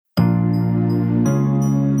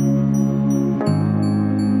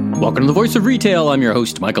Welcome to the Voice of Retail. I'm your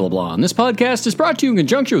host, Michael LeBlanc. This podcast is brought to you in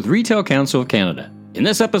conjunction with Retail Council of Canada. In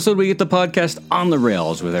this episode, we get the podcast on the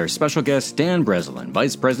rails with our special guest, Dan Breslin,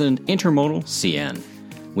 Vice President, Intermodal CN.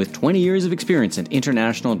 With 20 years of experience in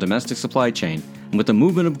international and domestic supply chain, and with the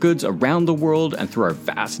movement of goods around the world and through our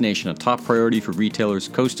vast nation a top priority for retailers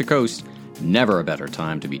coast to coast, never a better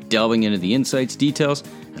time to be delving into the insights, details,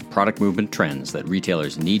 and product movement trends that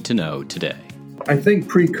retailers need to know today. I think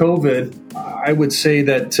pre-COVID, I would say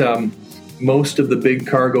that most of the big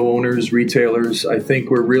cargo owners, retailers, I think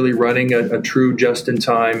we're really running a true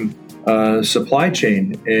just-in-time supply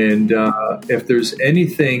chain. And if there's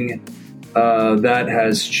anything that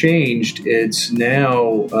has changed, it's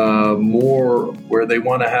now more where they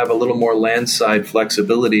want to have a little more landside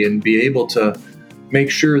flexibility and be able to make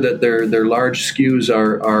sure that their large SKUs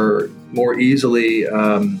are more easily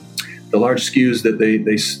the large SKUs that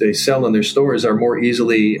they sell in their stores are more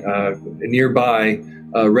easily nearby,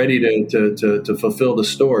 ready to fulfill the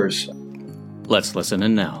stores. Let's listen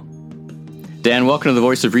in now. Dan, welcome to the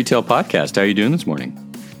Voice of Retail podcast. How are you doing this morning?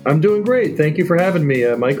 I'm doing great. Thank you for having me,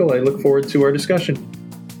 Michael. I look forward to our discussion.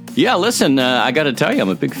 Yeah, listen, I got to tell you, I'm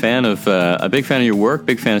a big fan of your work,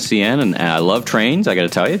 big fan of CN, and I love trains. I got to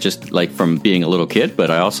tell you, just like from being a little kid,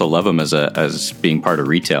 but I also love them as being part of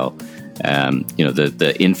retail.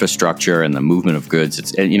 The infrastructure and the movement of goods.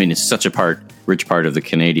 It's such a rich part of the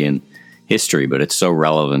Canadian history, but it's so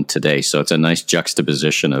relevant today. So it's a nice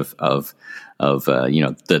juxtaposition of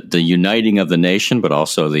the uniting of the nation, but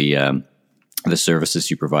also the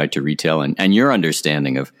services you provide to retail and your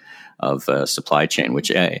understanding of supply chain.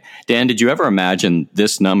 Which, Dan, did you ever imagine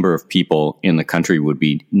this number of people in the country would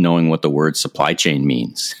be knowing what the word supply chain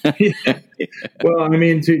means? Well, I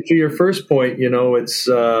mean, to your first point, it's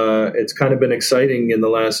kind of been exciting in the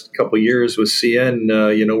last couple of years with CN.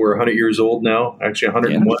 We're 100 years old now, actually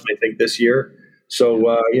 101, I think, this year.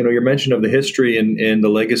 So, your mention of the history and the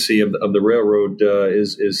legacy of the railroad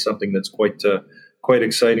is something that's quite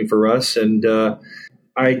exciting for us. And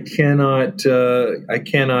I cannot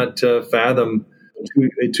fathom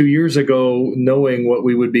 2 years ago knowing what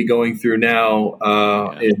we would be going through now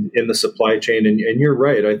in the supply chain. And you're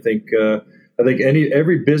right. I think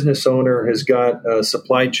every business owner has got a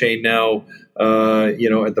supply chain now,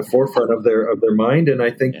 at the forefront of their mind. And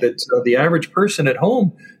I think that the average person at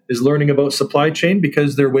home is learning about supply chain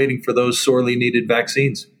because they're waiting for those sorely needed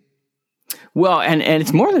vaccines. Well, and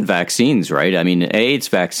it's more than vaccines, right? I mean, it's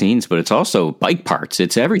vaccines, but it's also bike parts.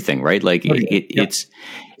 It's everything, right? Like it's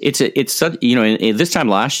such, this time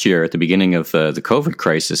last year at the beginning of the COVID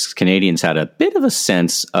crisis, Canadians had a bit of a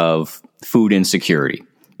sense of food insecurity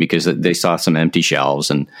because they saw some empty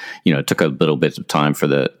shelves, and it took a little bit of time for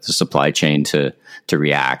the supply chain to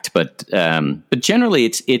react. But generally,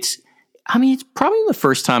 it's probably the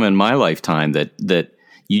first time in my lifetime that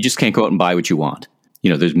you just can't go out and buy what you want.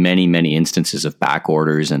 There's many, many instances of back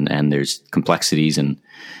orders and there's complexities and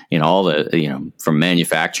in all the, from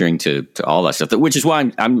manufacturing to all that stuff, which is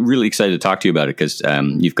why I'm really excited to talk to you about it because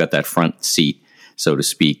you've got that front seat, so to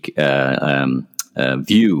speak,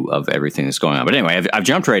 view of everything that's going on. But anyway, I've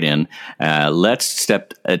jumped right in. Let's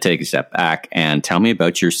take a step back and tell me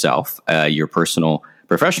about yourself, your personal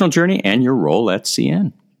professional journey and your role at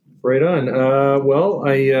CN. Right on.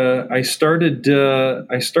 I started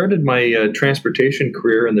my transportation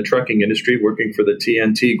career in the trucking industry, working for the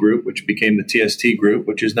TNT Group, which became the TST Group,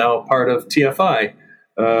 which is now part of TFI.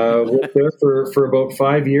 Worked there for about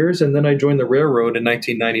 5 years, and then I joined the railroad in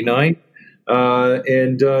 1999.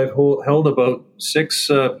 And I've held about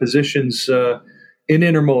 6 positions in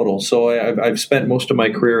intermodal. So I've spent most of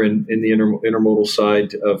my career in the intermodal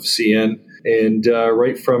side of CN. And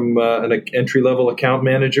right from an entry-level account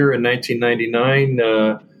manager in 1999,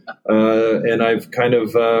 and I've kind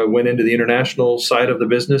of went into the international side of the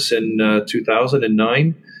business in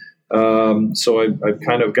 2009. So I've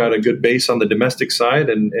kind of got a good base on the domestic side.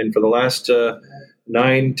 And for the last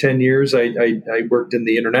 9-10 years, I worked in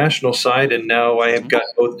the international side, and now I have got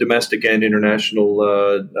both domestic and international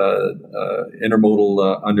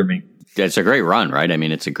intermodal under me. It's a great run, right? I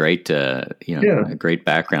mean, it's a great, a great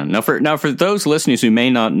background. Now, for those listeners who may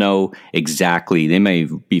not know exactly, they may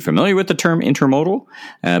be familiar with the term intermodal,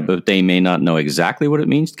 but they may not know exactly what it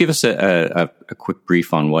means. Give us a quick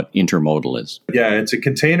brief on what intermodal is. Yeah, it's a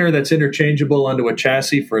container that's interchangeable onto a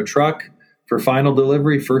chassis for a truck for final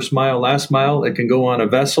delivery, first mile, last mile. It can go on a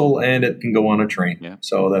vessel and it can go on a train. Yeah.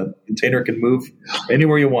 So the container can move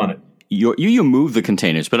anywhere you want it. You move the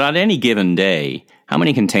containers, but on any given day, how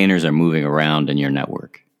many containers are moving around in your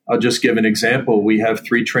network? I'll just give an example. We have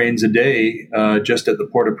 3 trains a day just at the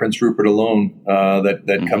Port of Prince Rupert alone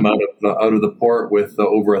that come out of the port with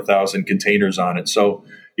over 1,000 containers on it. So,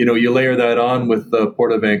 you layer that on with the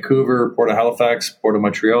Port of Vancouver, Port of Halifax, Port of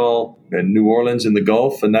Montreal, and New Orleans in the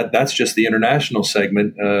Gulf, and that's just the international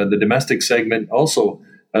segment. The domestic segment also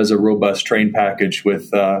has a robust train package with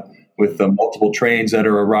multiple trains that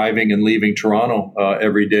are arriving and leaving Toronto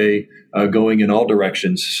every day, going in all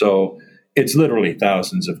directions. So it's literally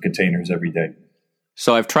thousands of containers every day.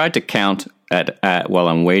 So I've tried to count while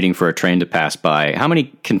I'm waiting for a train to pass by, how many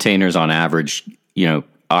containers on average,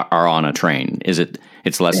 are on a train?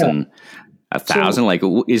 It's less than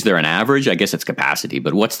 1,000? Is there an average? I guess it's capacity,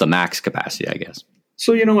 but what's the max capacity, I guess?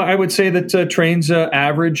 So, I would say that trains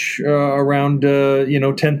average around,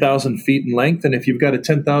 10,000 feet in length. And if you've got a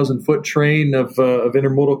 10,000 foot train of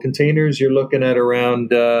intermodal containers, you're looking at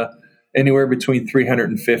around anywhere between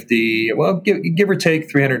 350, give or take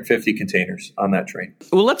 350 containers on that train.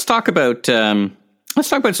 Well, let's talk about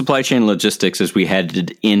supply chain logistics as we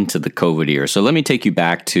headed into the COVID year. So let me take you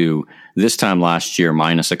back to this time last year,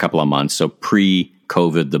 minus a couple of months. So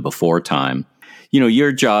pre-COVID, the before time.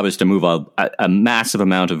 Your job is to move a massive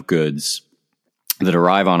amount of goods that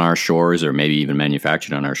arrive on our shores or maybe even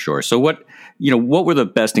manufactured on our shores. So what were the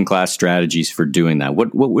best in class strategies for doing that?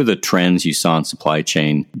 What were the trends you saw in supply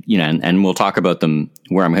chain? And we'll talk about them.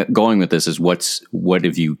 Where I'm going with this is what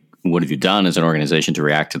have you done as an organization to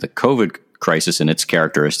react to the COVID crisis and its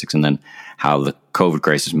characteristics, and then how the COVID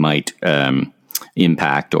crisis might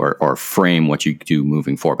impact or frame what you do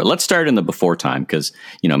moving forward. But let's start in the before time, because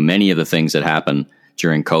many of the things that happen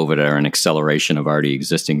during COVID are an acceleration of already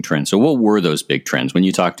existing trends. So what were those big trends when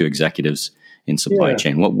you talk to executives in supply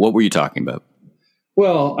chain? What were you talking about?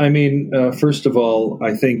 Well, first of all,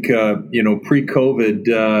 I think pre-COVID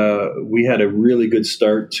we had a really good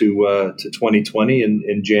start to 2020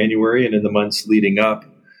 in January and in the months leading up.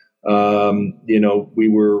 We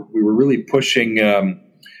were really pushing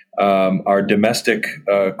our domestic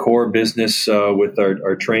core business with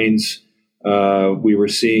our trains. We were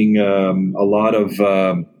seeing a lot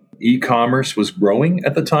of e-commerce was growing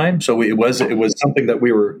at the time, so it was something that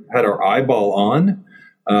we had our eyeball on.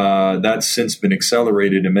 That's since been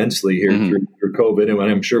accelerated immensely here through COVID, and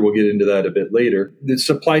I'm sure we'll get into that a bit later. The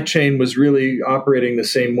supply chain was really operating the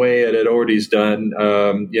same way it had always done.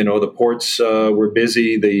 The ports were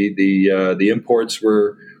busy. The imports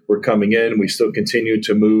were coming in. We still continued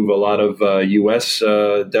to move a lot of U.S.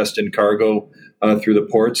 destined cargo through the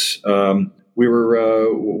ports. We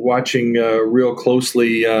were watching real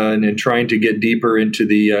closely and trying to get deeper into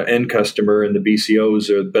the end customer and the BCOs,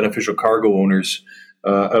 or beneficial cargo owners,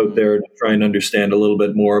 out there to try and understand a little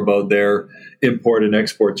bit more about their import and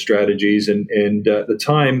export strategies. And at the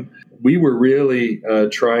time, we were really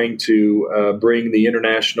trying to bring the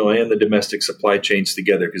international and the domestic supply chains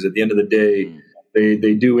together, because at the end of the day,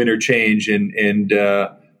 they do interchange, and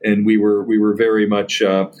we were very much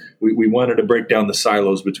we wanted to break down the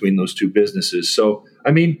silos between those two businesses. So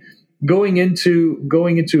going into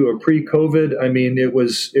a pre-COVID, it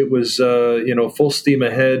was full steam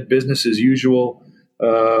ahead, business as usual.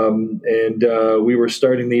 We were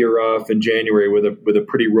starting the year off in January with a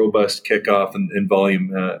pretty robust kickoff in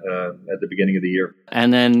volume at the beginning of the year.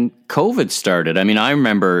 And then COVID started. I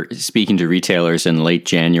remember speaking to retailers in late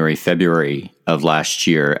January, February of last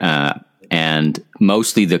year, and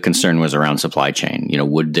mostly the concern was around supply chain.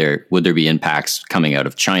 Would there be impacts coming out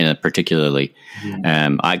of China, particularly?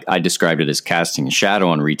 I described it as casting a shadow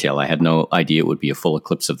on retail. I had no idea it would be a full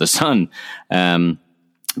eclipse of the sun.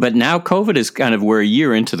 But now COVID is we're a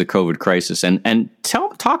year into the COVID crisis, and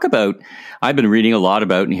talk about, I've been reading a lot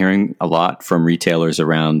about and hearing a lot from retailers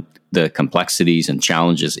around the complexities and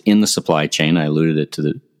challenges in the supply chain. I alluded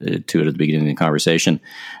to it at the beginning of the conversation.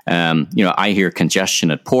 I hear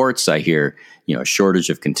congestion at ports. I hear, a shortage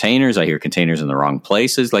of containers. I hear containers in the wrong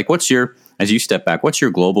places. As you step back, what's your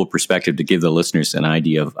global perspective to give the listeners an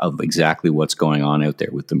idea of exactly what's going on out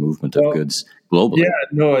there with the movement of goods globally? Yeah,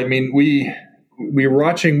 no, we were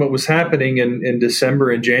watching what was happening in December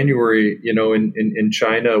and January, in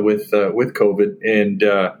China with COVID, and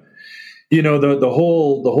the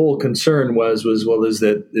whole concern was well, is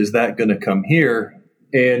that going to come here?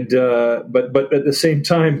 And but at the same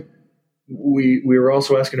time, we were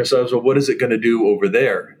also asking ourselves, well, what is it going to do over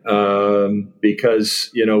there? Because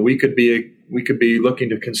we could be looking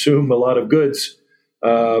to consume a lot of goods.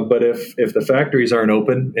 But if the factories aren't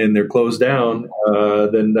open and they're closed down,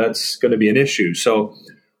 then that's going to be an issue. So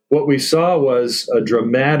what we saw was a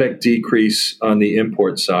dramatic decrease on the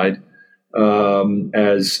import side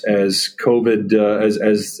as COVID,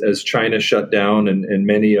 as China shut down, and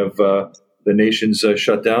many of nation's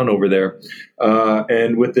shut down over there.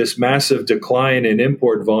 And with this massive decline in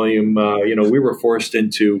import volume, we were forced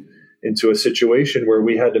into a situation where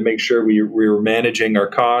we had to make sure we were managing our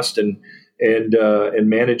cost and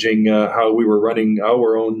managing how we were running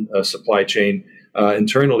our own supply chain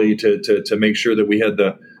internally to make sure that we had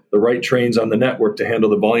the right trains on the network to handle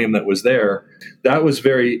the volume that was there. That was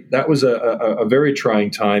a very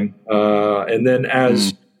trying time. And then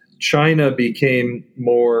as China became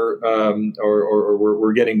more, or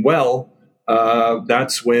we're getting well,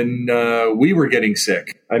 that's when we were getting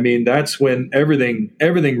sick. I mean, that's when everything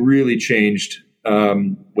really changed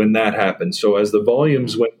when that happened. So as the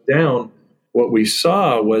volumes went down, what we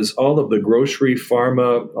saw was all of the grocery,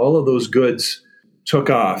 pharma, all of those goods took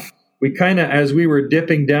off. We kind of, as we were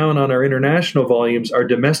dipping down on our international volumes, our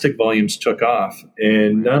domestic volumes took off.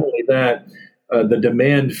 And not only that, the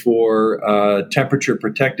demand for temperature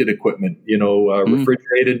protected equipment,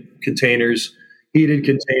 refrigerated containers, heated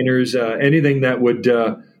containers, anything that would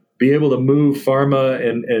be able to move pharma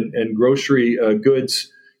and grocery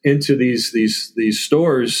goods into these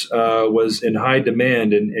stores was in high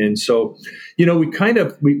demand. And so, we kind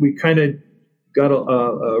of got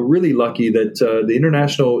really lucky that the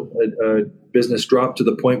international business dropped to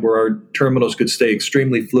the point where our terminals could stay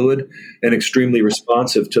extremely fluid and extremely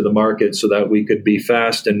responsive to the market so that we could be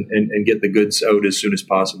fast and get the goods out as soon as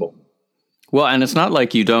possible. Well, and it's not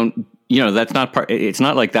like you don't, that's not part, it's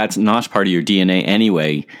not like that's not part of your DNA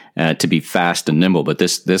anyway, to be fast and nimble. But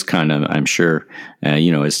this kind of, I'm sure,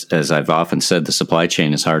 as I've often said, the supply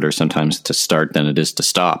chain is harder sometimes to start than it is to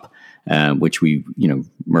stop. Which we,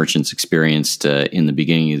 merchants experienced in the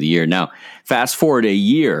beginning of the year. Now, fast forward a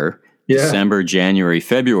year, December, January,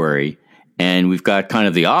 February, and we've got kind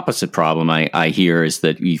of the opposite problem. I hear is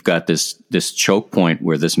that we've got this choke point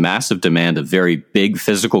where this massive demand of very big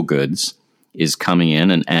physical goods is coming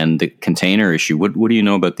in, and the container issue. What do you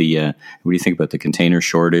know about what do you think about the container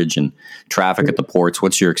shortage and traffic at the ports?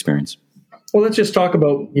 What's your experience? Well, let's just talk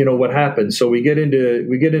about, what happened. So we get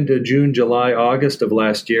into June, July, August of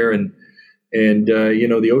last year, and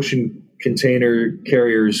the ocean container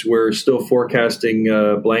carriers were still forecasting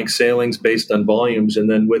blank sailings based on volumes, and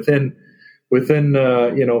then within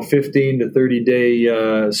 15 to 30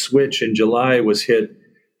 day switch in July was hit,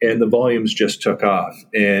 and the volumes just took off.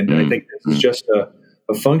 And I think this is just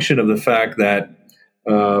a function of the fact that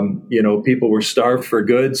people were starved for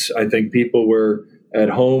goods. I think people were at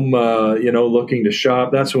home, looking to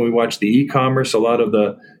shop. That's when we watched the e-commerce. A lot of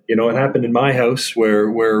the, it happened in my house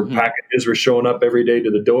where packages were showing up every day to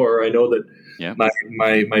the door. I know that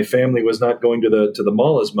my family was not going to the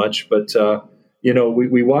mall as much, but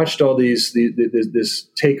we watched all this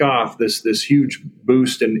take off, this huge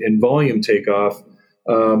boost in volume take off.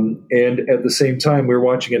 And at the same time, we were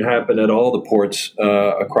watching it happen at all the ports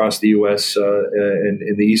across the U.S. And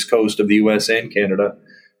in the East Coast of the U.S. and Canada.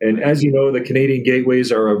 And as you know, the Canadian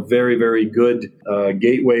gateways are a very, very good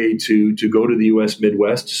gateway to go to the U.S.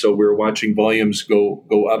 Midwest. So we're watching volumes go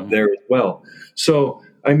up there as well. So,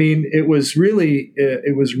 I mean, it was really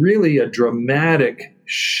a dramatic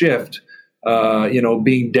shift,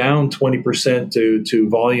 being down 20% to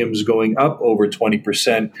volumes going up over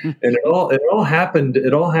 20%. And it all happened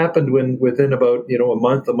within about,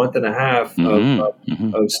 a month and a half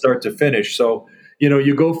of start to finish. So,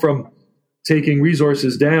 you go from taking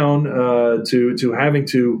resources down to having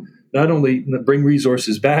to not only bring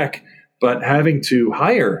resources back, but having to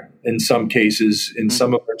hire in some cases in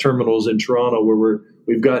some of our terminals in Toronto where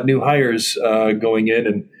we've got new hires going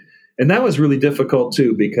in. And that was really difficult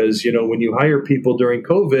too, because, when you hire people during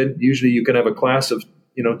COVID, usually you can have a class of,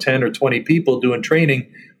 10 or 20 people doing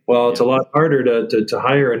training. Well, it's a lot harder to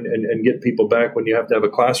hire and get people back when you have to have a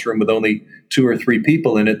classroom with only 2 or 3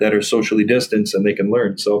 people in it that are socially distanced and they can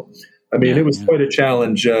learn. So, I mean, it was quite a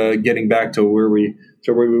challenge getting back to where we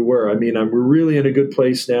were. I mean, we're really in a good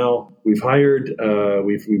place now. We've hired,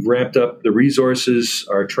 we've ramped up the resources.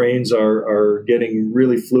 Our trains are getting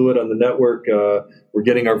really fluid on the network. We're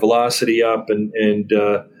getting our velocity up, and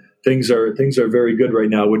things are very good right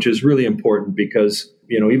now, which is really important because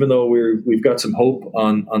even though we've got some hope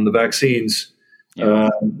on the vaccines.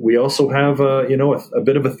 We also have a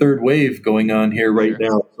bit of a third wave going on here right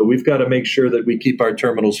now. So we've got to make sure that we keep our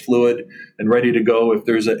terminals fluid and ready to go if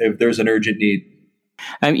there's an urgent need.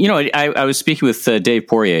 I was speaking with Dave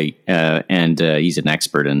Poirier, and he's an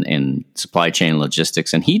expert in supply chain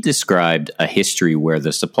logistics, and he described a history where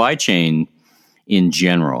the supply chain in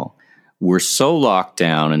general were so locked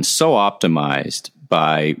down and so optimized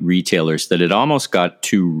by retailers that it almost got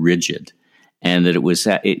too rigid. And that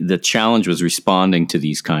the challenge was responding to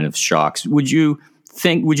these kind of shocks. Would you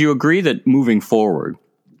agree that moving forward,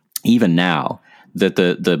 even now, that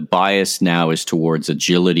the bias now is towards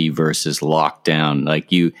agility versus lockdown.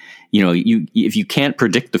 Like you if you can't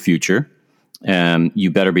predict the future,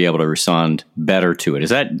 you better be able to respond better to it. Is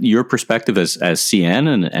that your perspective as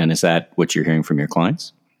CN, and is that what you're hearing from your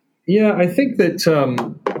clients? Yeah, I think that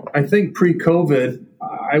pre-COVID,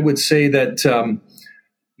 I would say that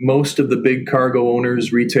most of the big cargo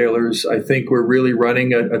owners, retailers, I think we're really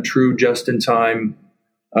running a true just-in-time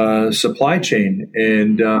supply chain.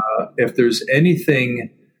 And if there's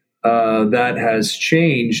anything that has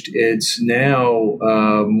changed, it's now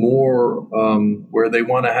more where they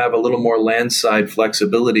want to have a little more landside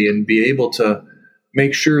flexibility and be able to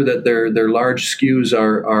make sure that their large SKUs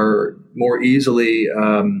are more easily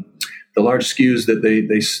the large SKUs that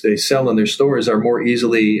they sell in their stores are more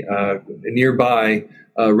easily nearby,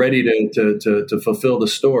 ready to fulfill the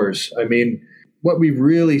stores. I mean, what we've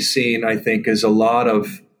really seen, I think, is a lot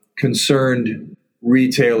of concerned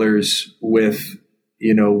retailers with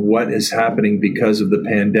what is happening because of the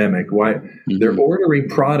pandemic. Why they're ordering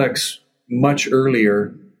products much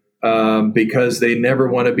earlier because they never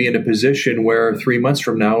want to be in a position where 3 months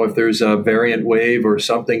from now, if there's a variant wave or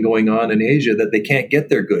something going on in Asia, that they can't get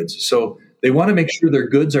their goods. So they want to make sure their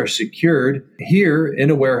goods are secured here in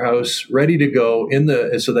a warehouse, ready to go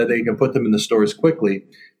so that they can put them in the stores quickly.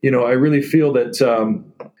 I really feel that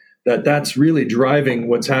that's really driving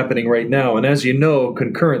what's happening right now. And as you know,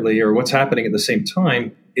 concurrently, or what's happening at the same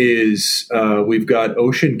time, is we've got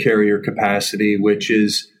ocean carrier capacity, which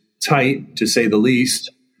is tight, to say the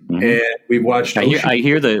least. Mm-hmm. And we've watched. I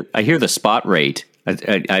hear the spot rate.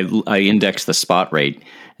 I index the spot rate,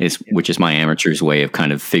 which is my amateur's way of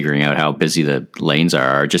kind of figuring out how busy the lanes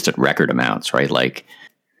are just at record amounts, right? Like,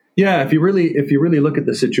 yeah, if you really look at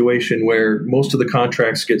the situation where most of the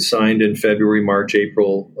contracts get signed in February, March,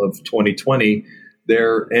 April of 2020,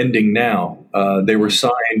 they're ending now. They were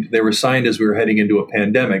signed as we were heading into a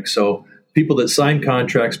pandemic. So people that signed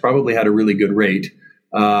contracts probably had a really good rate.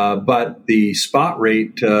 But the spot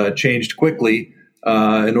rate changed quickly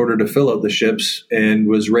in order to fill out the ships, and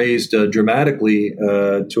was raised dramatically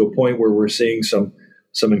to a point where we're seeing some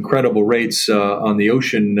incredible rates on the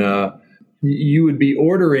ocean. You would be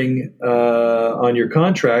ordering on your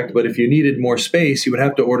contract, but if you needed more space, you would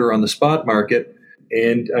have to order on the spot market.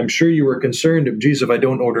 And I'm sure you were concerned, geez, if I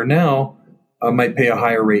don't order now, I might pay a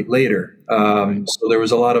higher rate later. So there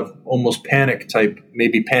was a lot of almost panic type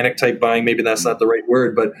buying. Maybe that's not the right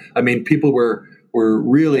word, but I mean, people were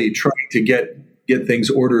really trying to get things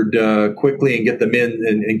ordered quickly and get them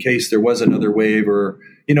in case there was another wave, or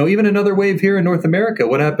even another wave here in North America.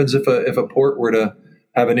 What happens if a port were to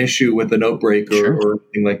have an issue with an outbreak or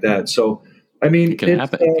anything like that? So, I mean, it can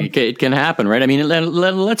happen. It can happen, right? I mean,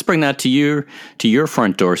 let's bring that to your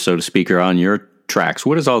front door, so to speak, or on your tracks.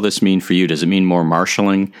 What does all this mean for you? Does it mean more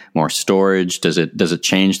marshaling, more storage? Does it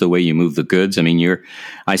change the way you move the goods? I mean,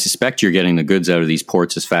 I suspect you're getting the goods out of these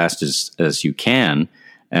ports as fast as you can.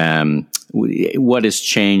 What has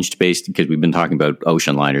changed because we've been talking about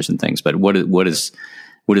ocean liners and things, but what has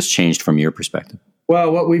changed from your perspective?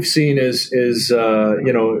 Well, what we've seen is a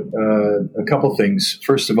couple things.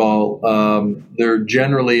 First of all, there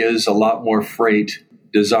generally is a lot more freight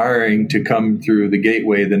desiring to come through the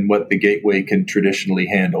gateway than what the gateway can traditionally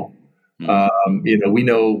handle. Mm-hmm. We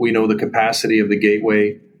know the capacity of the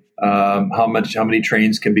gateway, how many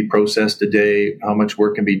trains can be processed a day, how much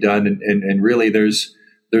work can be done, and really there's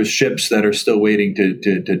ships that are still waiting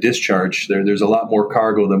to discharge. There's a lot more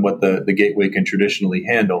cargo than what the gateway can traditionally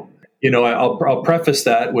handle. I'll preface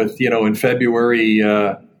that with, in February,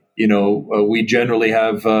 we generally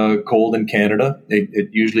have cold in Canada. It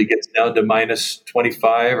usually gets down to minus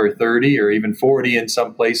 25 or 30 or even 40 in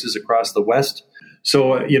some places across the West.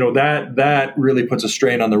 So, that really puts a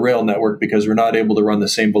strain on the rail network because we're not able to run the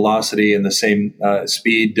same velocity and the same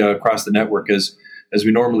speed across the network as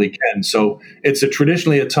we normally can. So it's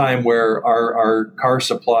traditionally a time where our car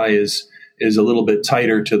supply is a little bit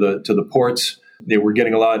tighter to the ports. We're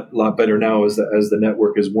getting a lot better now as the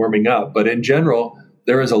network is warming up. But in general,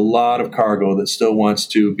 there is a lot of cargo that still wants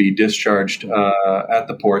to be discharged at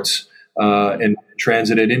the ports and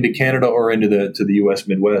transited into Canada or into the U.S.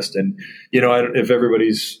 Midwest. And if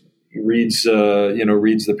everybody's reads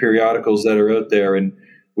the periodicals that are out there, and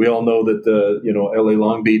we all know that the LA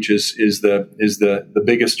Long Beach is the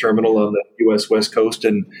biggest terminal on the U.S. West Coast,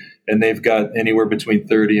 and they've got anywhere between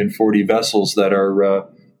 30 and 40 vessels that are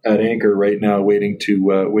at anchor right now, waiting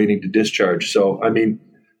to discharge. So, I mean,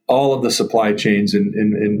 all of the supply chains,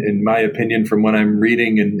 in my opinion, from what I'm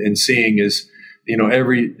reading and seeing, is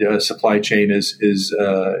every supply chain is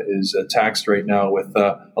taxed right now with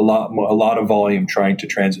a lot of volume trying to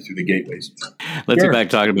transit through the gateways. Let's get back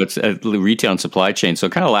to talking about retail and supply chain. So,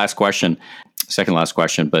 kind of second last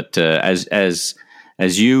question. But as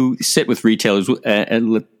you sit with retailers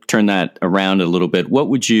and turn that around a little bit, what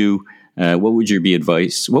would your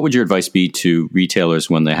advice be to retailers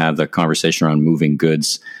when they have the conversation around moving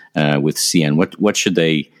goods with CN? What should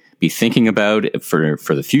they be thinking about for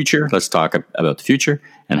the future? Let's talk about the future,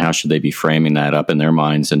 and how should they be framing that up in their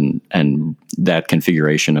minds and that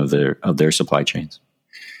configuration of their supply chains?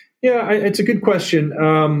 Yeah, it's a good question.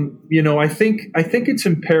 I think it's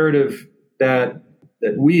imperative that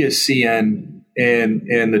we as CN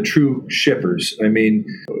and the true shippers,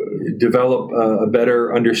 develop a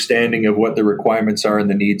better understanding of what the requirements are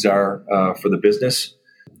and the needs are for the business.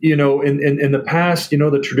 In the past,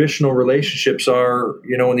 the traditional relationships are,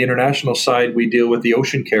 on the international side, we deal with the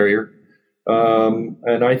ocean carrier.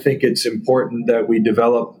 And I think it's important that we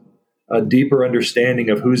develop a deeper understanding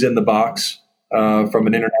of who's in the box from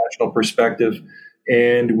an international perspective.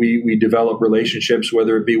 And we develop relationships,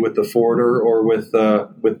 whether it be with the forwarder or with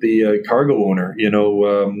the cargo owner.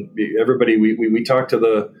 Everybody, we talk to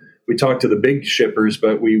the big shippers,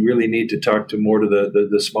 but we really need to talk to more to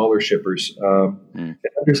the smaller shippers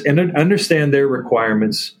and understand their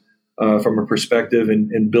requirements from a perspective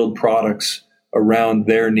and build products around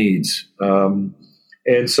their needs. And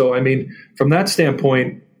so, from that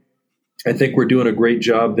standpoint, I think we're doing a great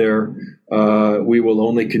job there. We will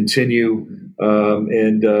only continue.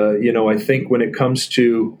 I think when it comes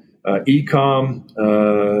to e-com,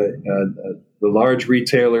 the large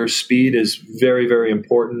retailers, speed is very, very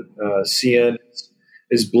important. CN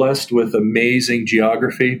is blessed with amazing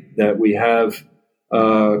geography that we have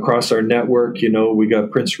across our network. We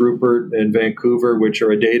got Prince Rupert and Vancouver, which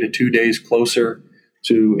are a day to 2 days closer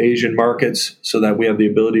to Asian markets, so that we have the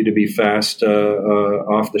ability to be fast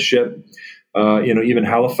off the ship. Even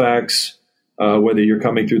Halifax, whether you're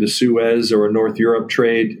coming through the Suez or a North Europe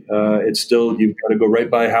trade, it's still, you've got to go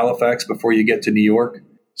right by Halifax before you get to New York.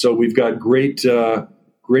 So we've got great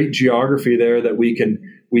geography there that we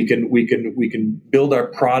can build our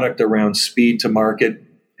product around speed to market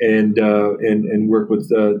and work with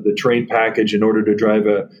the train package in order to drive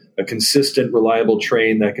a consistent, reliable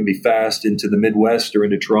train that can be fast into the Midwest or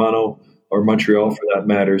into Toronto or Montreal for that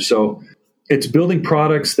matter. So it's building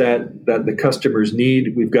products that the customers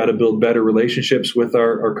need. We've got to build better relationships with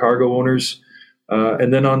our cargo owners.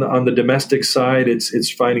 And then on the domestic side,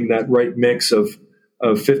 it's finding that right mix of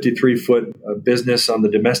 53-foot business on the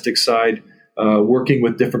domestic side, working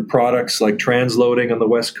with different products like transloading on the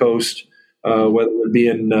West Coast, whether it be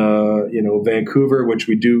in Vancouver, which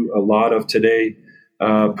we do a lot of today,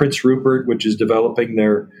 Prince Rupert, which is developing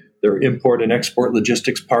their import and export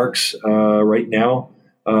logistics parks right now,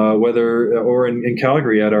 or in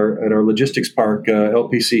Calgary at our logistics park,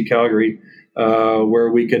 LPC Calgary, where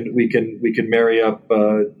we can marry up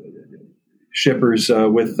shippers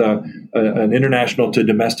with an international to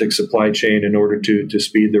domestic supply chain in order to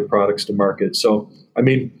speed their products to market. So,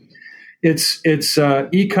 it's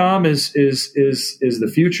e-com is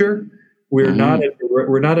the future. We're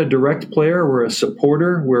not a direct player. We're a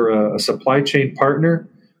supporter. We're a supply chain partner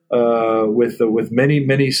with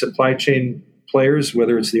many supply chain players,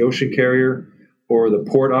 whether it's the ocean carrier or the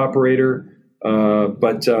port operator.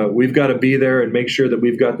 But we've got to be there and make sure that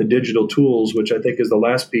we've got the digital tools, which I think is the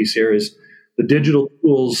last piece here, is the digital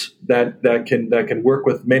tools that can work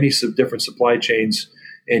with many different supply chains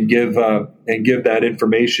and give that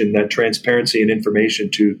information, that transparency and information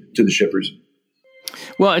to the shippers.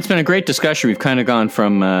 Well, it's been a great discussion. We've kind of gone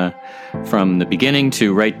from the beginning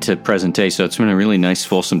to right to present day, so it's been a really nice,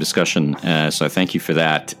 fulsome discussion. So I thank you for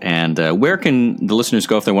that. And where can the listeners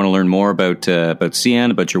go if they want to learn more about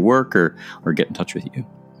CN, about your work, or get in touch with you?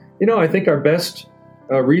 I think our best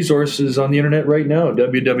resources on the internet right now,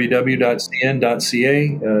 www.cn.ca.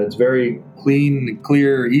 It's very clean,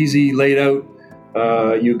 clear, easy, laid out.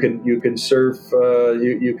 You can serve.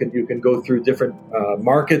 You can go through different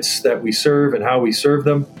markets that we serve and how we serve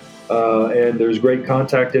them. And there's great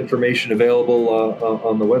contact information available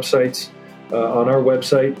on the websites, on our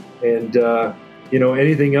website. And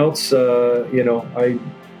anything else, I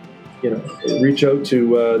reach out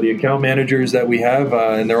to the account managers that we have,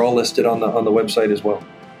 and they're all listed on the website as well.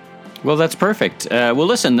 Well, that's perfect. Well,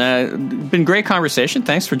 listen, been great conversation.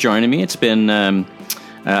 Thanks for joining me. It's been.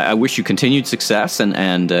 I wish you continued success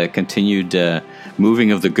and continued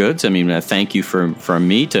moving of the goods. Thank you for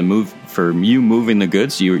you moving the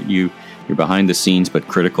goods. You're behind the scenes, but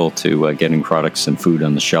critical to getting products and food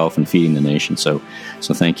on the shelf and feeding the nation. So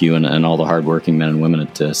thank you and all the hardworking men and women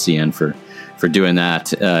at CN for doing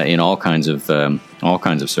that in all kinds of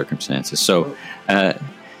circumstances. So,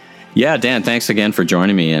 Dan, thanks again for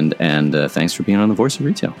joining me, and thanks for being on the Voice of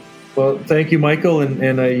Retail. Well, thank you, Michael, and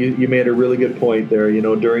you made a really good point there.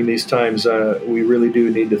 During these times, we really do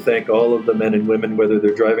need to thank all of the men and women, whether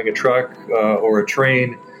they're driving a truck or a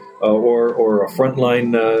train or a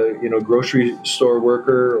frontline, grocery store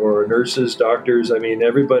worker or nurses, doctors. I mean,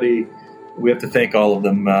 everybody. We have to thank all of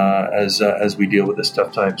them as we deal with this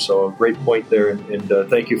tough time. So, a great point there, and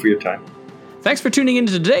thank you for your time. Thanks for tuning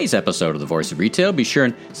into today's episode of The Voice of Retail. Be sure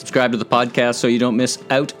and subscribe to the podcast so you don't miss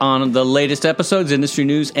out on the latest episodes, industry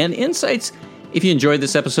news, and insights. If you enjoyed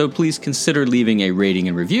this episode, please consider leaving a rating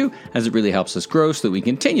and review, as it really helps us grow so that we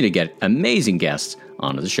continue to get amazing guests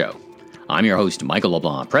onto the show. I'm your host, Michael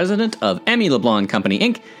LeBlanc, president of M.E. LeBlanc Company,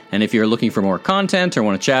 Inc., and if you're looking for more content or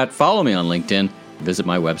want to chat, follow me on LinkedIn. Visit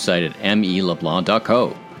my website at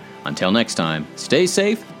meleblanc.co. Until next time, stay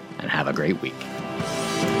safe and have a great week.